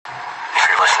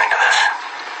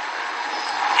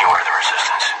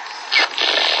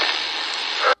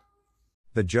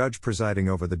The judge presiding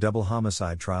over the double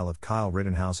homicide trial of Kyle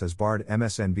Rittenhouse has barred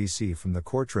MSNBC from the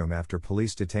courtroom after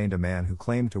police detained a man who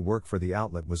claimed to work for the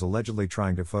outlet was allegedly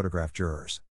trying to photograph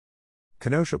jurors.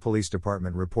 Kenosha Police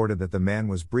Department reported that the man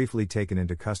was briefly taken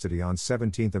into custody on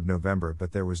 17 November,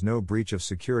 but there was no breach of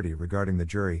security regarding the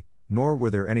jury, nor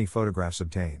were there any photographs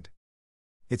obtained.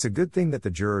 It's a good thing that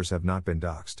the jurors have not been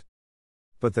doxxed.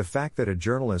 But the fact that a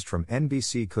journalist from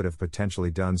NBC could have potentially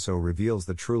done so reveals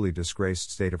the truly disgraced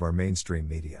state of our mainstream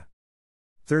media.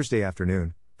 Thursday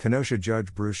afternoon, Kenosha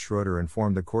Judge Bruce Schroeder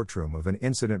informed the courtroom of an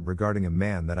incident regarding a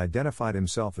man that identified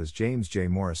himself as James J.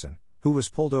 Morrison, who was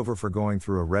pulled over for going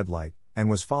through a red light, and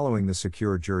was following the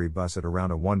secure jury bus at around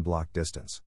a 1-block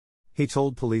distance. He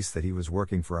told police that he was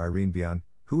working for Irene Bion,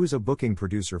 who is a booking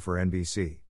producer for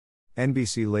NBC.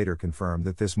 NBC later confirmed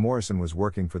that this Morrison was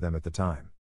working for them at the time.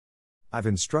 I've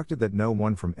instructed that no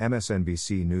one from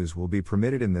MSNBC News will be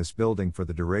permitted in this building for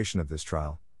the duration of this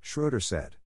trial, Schroeder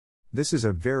said. This is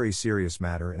a very serious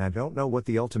matter and I don't know what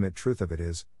the ultimate truth of it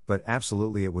is, but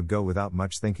absolutely it would go without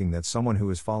much thinking that someone who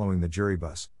is following the jury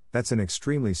bus, that's an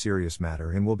extremely serious matter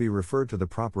and will be referred to the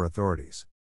proper authorities.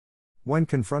 When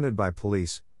confronted by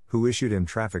police, who issued him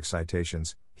traffic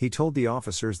citations, he told the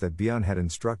officers that Bion had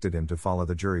instructed him to follow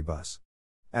the jury bus.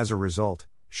 As a result,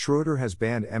 Schroeder has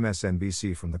banned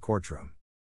MSNBC from the courtroom.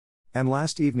 And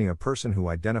last evening a person who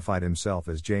identified himself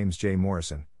as James J.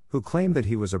 Morrison, who claimed that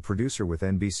he was a producer with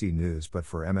NBC News but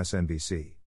for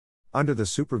MSNBC. Under the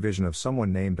supervision of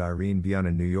someone named Irene Bion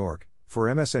in New York, for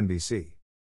MSNBC.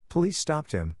 Police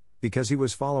stopped him, because he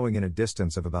was following in a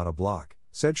distance of about a block,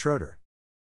 said Schroeder.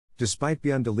 Despite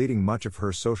Bion deleting much of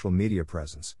her social media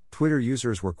presence, Twitter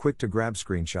users were quick to grab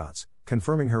screenshots,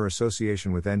 confirming her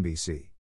association with NBC.